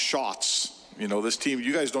lots of shots. You know, this team,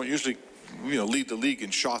 you guys don't usually, you know, lead the league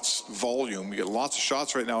in shots volume. You get lots of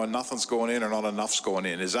shots right now and nothing's going in or not enough's going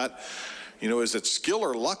in. Is that, you know, is it skill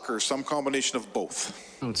or luck or some combination of both?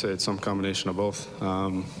 I would say it's some combination of both.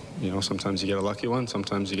 You know, sometimes you get a lucky one,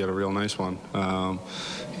 sometimes you get a real nice one,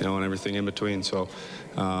 you know, and everything in between. So,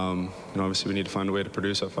 you know, obviously we need to find a way to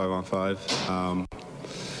produce at 5-on-5.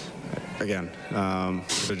 Again,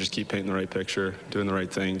 so just keep painting the right picture, doing the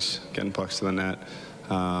right things, getting pucks to the net,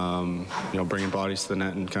 you know, bringing bodies to the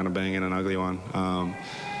net and kind of banging an ugly one.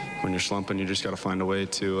 When you're slumping, you just got to find a way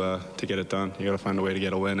to get it done. You got to find a way to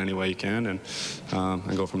get a win any way you can, and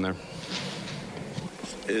go from there.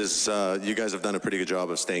 You guys have done a pretty good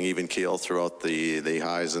job of staying even keel throughout the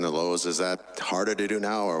highs and the lows. Is that harder to do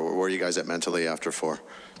now, or where are you guys at mentally after 4?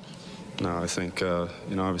 No, I think you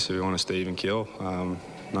know, obviously we want to stay even keel.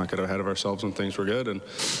 Not get ahead of ourselves when things were good, and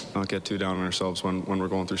not get too down on ourselves when we're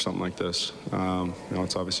going through something like this. You know,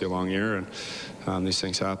 it's obviously a long year, and these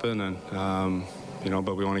things happen, and you know,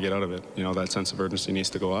 but we want to get out of it. You know, that sense of urgency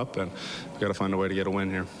needs to go up, and we've got to find a way to get a win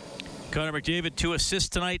here. Connor McDavid, 2 assists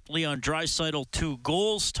tonight. Leon Draisaitl, 2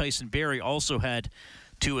 goals. Tyson Barrie also had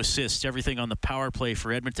 2 assists. Everything on the power play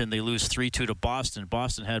for Edmonton. They lose 3-2 to Boston.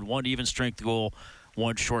 Boston had 1 even strength goal,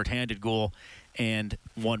 1 shorthanded goal, and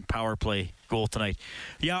 1 power play goal tonight.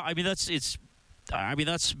 Yeah, I mean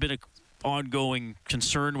that's been an ongoing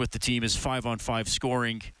concern with the team is 5-on-5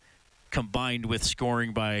 scoring combined with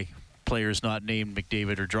scoring by players not named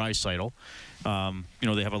McDavid or Draisaitl. You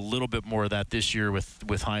know, they have a little bit more of that this year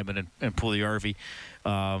with Hyman and Puljujarvi.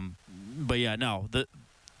 But yeah, no,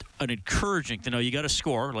 an encouraging to know you got to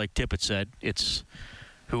score, like Tippett said. It's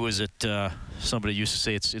who is it? Somebody used to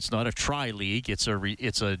say it's not a try league, it's a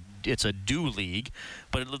do league.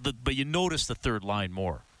 But you notice the third line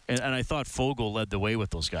more, and I thought Foegele led the way with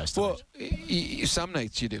those guys tonight. Well, some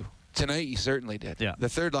nights you do. Tonight, you certainly did. Yeah. The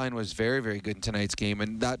third line was very, very good in tonight's game.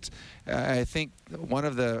 And that's, I think, one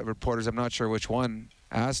of the reporters, I'm not sure which one,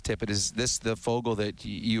 asked Tippett, is this the Foegele that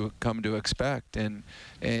you come to expect? And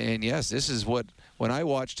yes, this is what, when I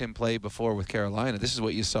watched him play before with Carolina, this is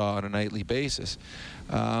what you saw on a nightly basis.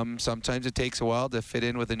 Sometimes it takes a while to fit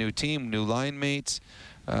in with a new team, new line mates,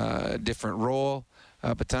 different role.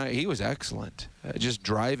 But tonight, he was excellent, just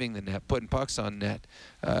driving the net, putting pucks on net.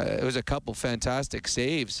 It was a couple fantastic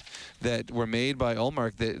saves that were made by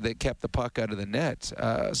Ullmark that kept the puck out of the net.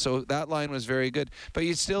 So that line was very good. But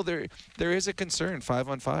you still, there is a concern,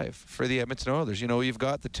 5-on-5 for the Edmonton Oilers. You know, you've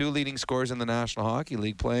got the 2 leading scorers in the National Hockey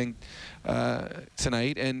League playing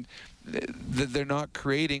tonight, and they're not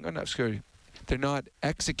creating, they're not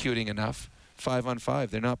executing enough 5-on-5.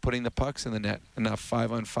 They're not putting the pucks in the net enough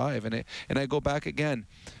 5-on-5. And I go back again.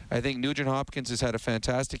 I think Nugent Hopkins has had a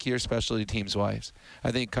fantastic year specialty teams-wise.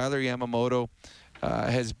 I think Kyler Yamamoto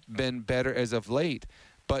has been better as of late.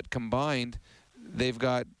 But combined, they've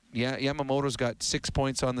got Yamamoto's got 6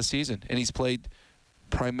 points on the season, and he's played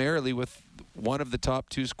primarily with one of the top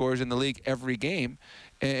 2 scorers in the league every game.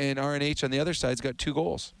 And RNH on the other side's got 2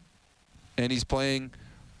 goals. And he's playing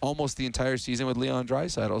almost the entire season with Leon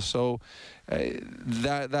Draisaitl. So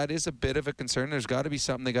that is a bit of a concern. There's got to be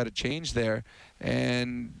something they got to change there.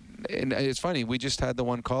 And it's funny, we just had the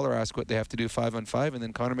one caller ask what they have to do 5-on-5, and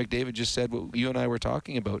then Connor McDavid just said what you and I were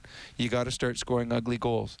talking about. You got to start scoring ugly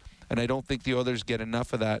goals. And I don't think the Oilers get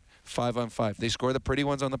enough of that 5-on-5. They score the pretty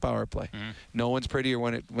ones on the power play. No one's prettier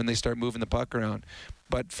when they start moving the puck around.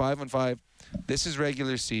 But 5-on-5, this is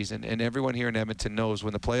regular season, and everyone here in Edmonton knows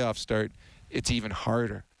when the playoffs start, it's even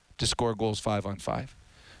harder to score goals 5-on-5.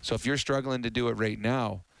 So if you're struggling to do it right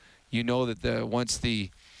now, you know that once the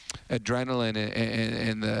adrenaline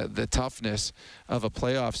and the toughness of a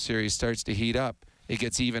playoff series starts to heat up, it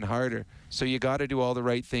gets even harder. So you got to do all the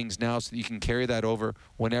right things now so that you can carry that over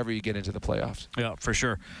whenever you get into the playoffs. Yeah, for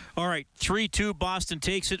sure. All right, 3-2, Boston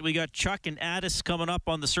takes it. We got Chuck and Addis coming up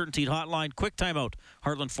on the Certainty Hotline. Quick timeout.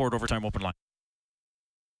 Heartland Ford Overtime Open Line.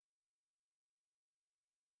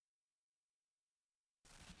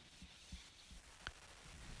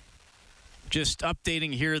 Just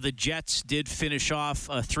updating here, the Jets did finish off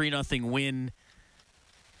a 3-0 win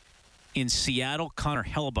in Seattle. Connor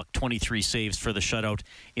Hellebuyck, 23 saves for the shutout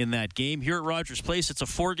in that game. Here at Rogers Place, it's a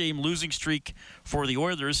 4-game losing streak for the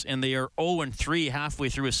Oilers, and they are 0-3 halfway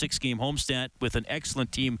through a 6-game homestand with an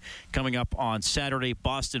excellent team coming up on Saturday.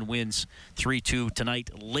 Boston wins 3-2 tonight.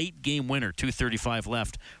 Late game winner, 2:35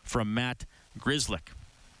 left from Matt Grzelcyk.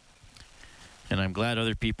 And I'm glad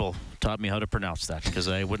other people taught me how to pronounce that, because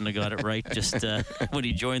I wouldn't have got it right just when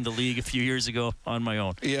he joined the league a few years ago on my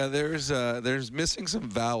own. Yeah, there's missing some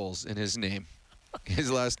vowels in his name. His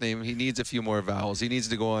last name, he needs a few more vowels. He needs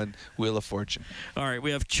to go on Wheel of Fortune. All right,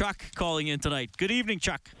 we have Chuck calling in tonight. Good evening,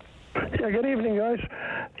 Chuck. Yeah, good evening, guys.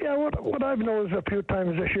 Yeah, what I've noticed a few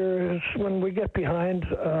times this year is when we get behind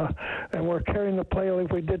and we're carrying the play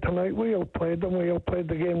like we did tonight, we outplayed them. We outplayed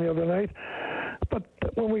the game the other night. But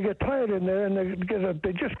when we get tired in there and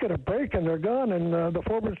they just get a break and they're gone, and the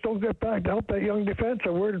forwards don't get back to help that young defense,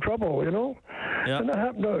 and we're in trouble, you know? Yeah. And that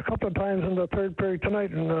happened a couple of times in the third period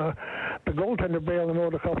tonight, and the goaltender bailed him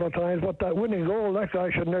out a couple of times. But that winning goal, that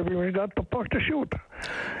guy should never even got the puck to shoot.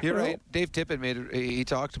 You're right. Dave Tippett he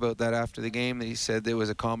talked about that after the game. He said there was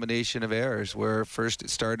a combination of errors where first it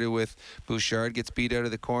started with Bouchard gets beat out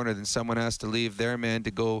of the corner, then someone has to leave their man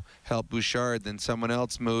to go help Bouchard, then someone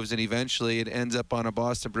else moves, and eventually it ends up on a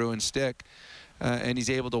Boston Bruins stick, and he's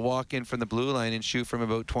able to walk in from the blue line and shoot from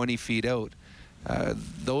about 20 feet out.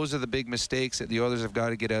 Those are the big mistakes that the Oilers have got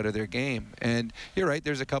to get out of their game. And you're right,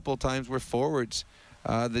 there's a couple of times where forwards,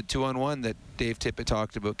 the 2-on-1 that Dave Tippett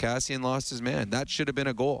talked about, Cassian lost his man. That should have been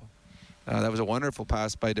a goal. That was a wonderful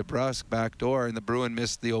pass by DeBrusk, backdoor, and the Bruin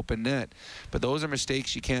missed the open net. But those are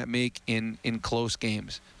mistakes you can't make in close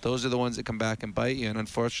games. Those are the ones that come back and bite you, and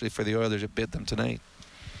unfortunately for the Oilers, it bit them tonight.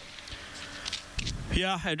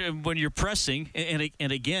 Yeah, and when you're pressing,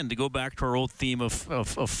 and again, to go back to our old theme of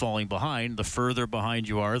falling behind, the further behind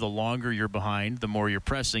you are, the longer you're behind, the more you're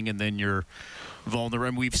pressing, and then you're vulnerable.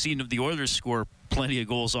 And we've seen the Oilers score plenty of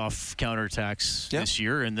goals off counterattacks this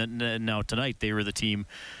year, and then now tonight they were the team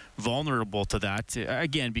vulnerable to that.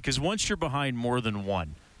 Again, because once you're behind more than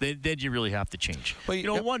one, then you really have to change. Well,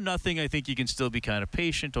 1-0, I think you can still be kind of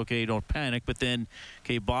patient. Okay, don't panic. But then,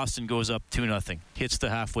 okay, Boston goes up 2-0, hits the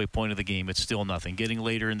halfway point of the game. It's still nothing. Getting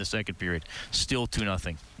later in the second period, still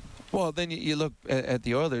 2-0. Well, then you look at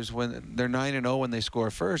the Oilers when they're 9-0 when they score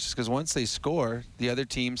first, because once they score, the other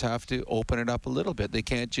teams have to open it up a little bit. They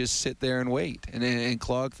can't just sit there and wait and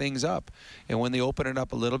clog things up. And when they open it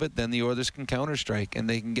up a little bit, then the Oilers can counter-strike, and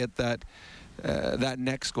they can get that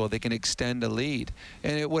next goal. They can extend a lead.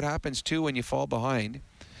 And what happens too when you fall behind,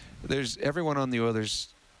 everyone on the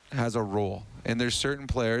Oilers has a role, and there's certain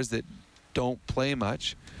players that don't play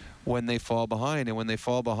much when they fall behind, and when they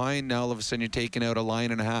fall behind, now all of a sudden you're taking out a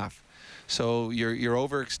line and a half. So you're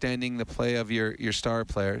overextending the play of your star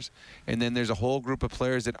players, and then there's a whole group of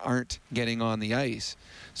players that aren't getting on the ice.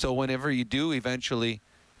 So whenever you do eventually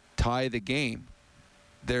tie the game,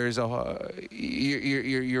 there's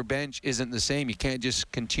your bench isn't the same. You can't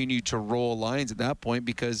just continue to roll lines at that point,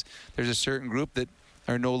 because there's a certain group that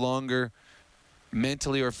are no longer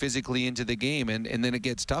mentally or physically into the game, and then it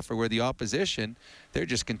gets tougher where the opposition, they're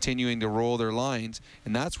just continuing to roll their lines,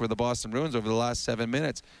 and that's where the Boston Bruins over the last 7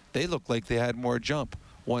 minutes, they look like they had more jump.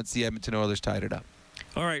 once the Edmonton Oilers tied it up.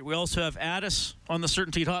 All right, we also have Addis on the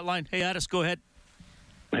Certainty Hotline. Hey, Addis, go ahead.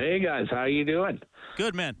 Hey, guys. How you doing?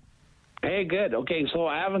 Good, man. Hey, good. Okay, so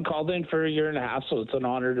I haven't called in for a year and a half, so it's an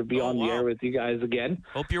honor to be on the air with you guys again.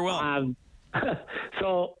 Hope you're well.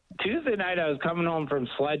 So Tuesday night I was coming home from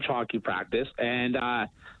sledge hockey practice, and I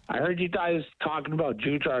heard you guys talking about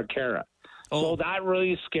Jujhar Khaira. So that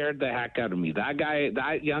really scared the heck out of me.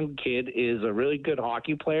 That young kid is a really good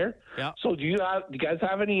hockey player. Yeah. So do you guys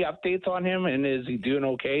have any updates on him, and is he doing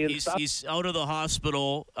okay and stuff? He's out of the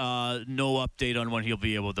hospital. No update on when he'll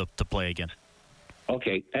be able to play again.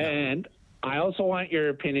 Okay, and I also want your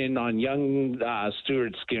opinion on young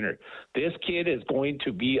Stuart Skinner. This kid is going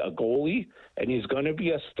to be a goalie, and he's going to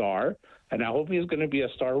be a star. And I hope he's going to be a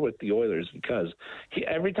star with the Oilers because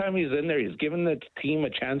every time he's in there, he's giving the team a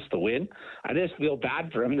chance to win. I just feel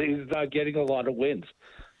bad for him that he's not getting a lot of wins.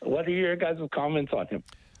 What are your guys' comments on him?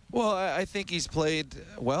 Well, I think he's played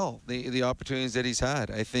well, the opportunities that he's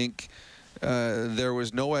had. I think there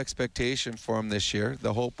was no expectation for him this year.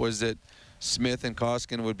 The hope was that Smith and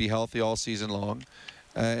Koskinen would be healthy all season long,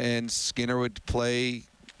 and Skinner would play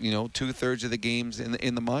 2/3 of the games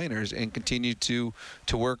in the minors and continue to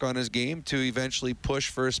work on his game to eventually push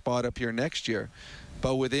for a spot up here next year.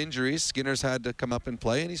 But with injuries, Skinner's had to come up and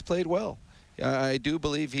play, and he's played well. I do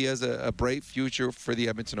believe he has a bright future for the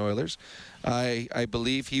Edmonton Oilers. I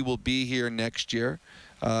believe he will be here next year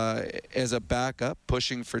as a backup,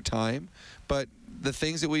 pushing for time. But the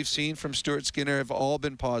things that we've seen from Stuart Skinner have all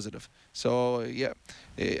been positive. So, yeah,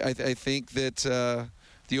 I think that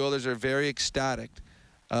the Oilers are very ecstatic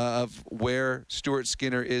of where Stuart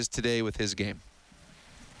Skinner is today with his game.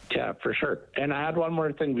 Yeah, for sure. And I had one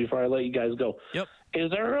more thing before I let you guys go. Yep. Is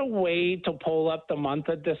there a way to pull up the month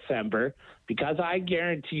of December? Because I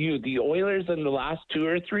guarantee you the Oilers in the last 2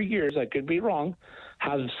 or 3 years, I could be wrong,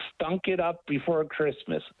 have stunk it up before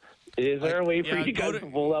Christmas. Is there a way for you guys to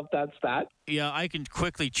pull up that stat? Yeah, I can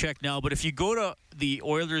quickly check now. But if you go to the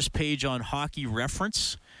Oilers page on Hockey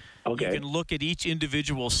Reference, you can look at each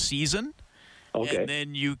individual season. Okay. And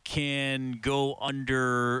then you can go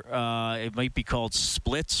under, it might be called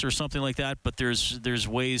splits or something like that, but there's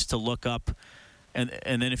ways to look up.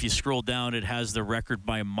 And then if you scroll down, it has the record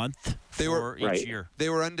by month for each year. They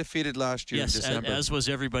were undefeated last year in December. Yes, as was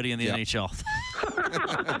everybody in the NHL.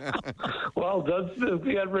 Well, let's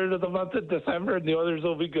get rid of the month of December, and the Oilers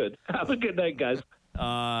will be good. Have a good night, guys.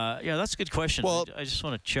 Yeah, that's a good question. Well, I just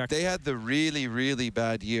want to check. They had the really, really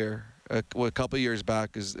bad year. A couple of years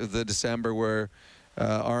back is the December where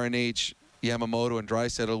RNH, Yamamoto, and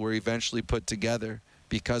Draisaitl were eventually put together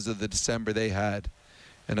because of the December they had.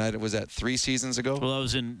 And was that 3 seasons ago? Well, that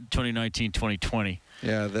was in 2019, 2020.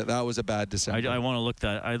 Yeah, that was a bad December. I want to look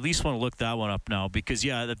that. I at least want to look that one up now because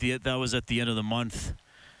that was at the end of the month.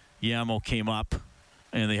 Yamo came up,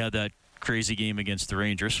 and they had that crazy game against the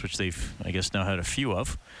Rangers, which they've I guess now had a few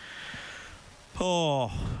of. Oh,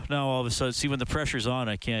 now all of a sudden, see when the pressure's on,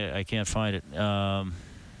 I can't find it.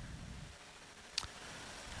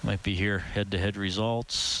 Might be here. Head-to-head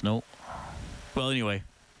results. Nope. Well, anyway,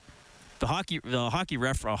 the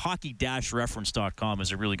hockey-reference.com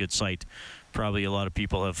is a really good site. Probably a lot of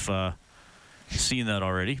people have seen that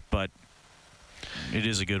already, but it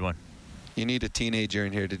is a good one. You need a teenager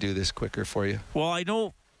in here to do this quicker for you. Well, I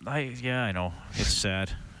know. I know. It's sad.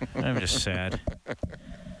 I'm just sad.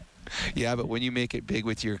 Yeah, but when you make it big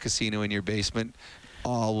with your casino in your basement,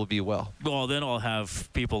 all will be well. Well, then I'll have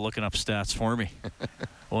people looking up stats for me.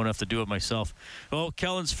 Won't have to do it myself. Well,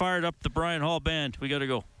 Kellen's fired up the Brian Hall band. We got to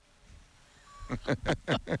go.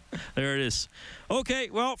 There it is. Okay,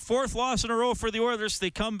 well, 4th loss in a row for the Oilers. They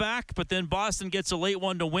come back, but then Boston gets a late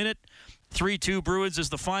one to win it. 3-2 Bruins is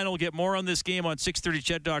the final. Get more on this game on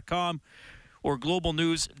 630ched.com. or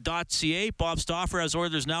globalnews.ca. Bob Stauffer has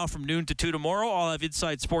Oilers now from noon to 2 tomorrow. I'll have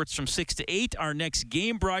Inside Sports from 6 to 8. Our next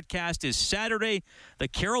game broadcast is Saturday. The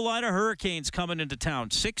Carolina Hurricanes coming into town.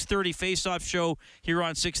 6:30 face-off show here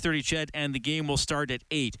on 630 Ched, and the game will start at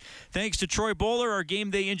 8. Thanks to Troy Bowler, our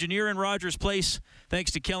game day engineer in Rogers Place.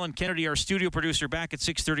 Thanks to Kellen Kennedy, our studio producer, back at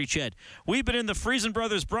 630 Ched. We've been in the Friesen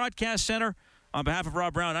Brothers Broadcast Center. On behalf of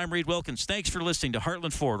Rob Brown, I'm Reed Wilkins. Thanks for listening to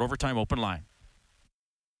Heartland Ford Overtime Open Line.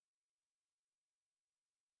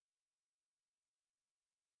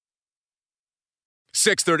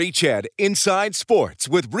 .630 Ched Inside Sports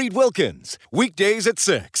with Reed Wilkins. Weekdays at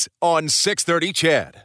 6 on 630 Ched.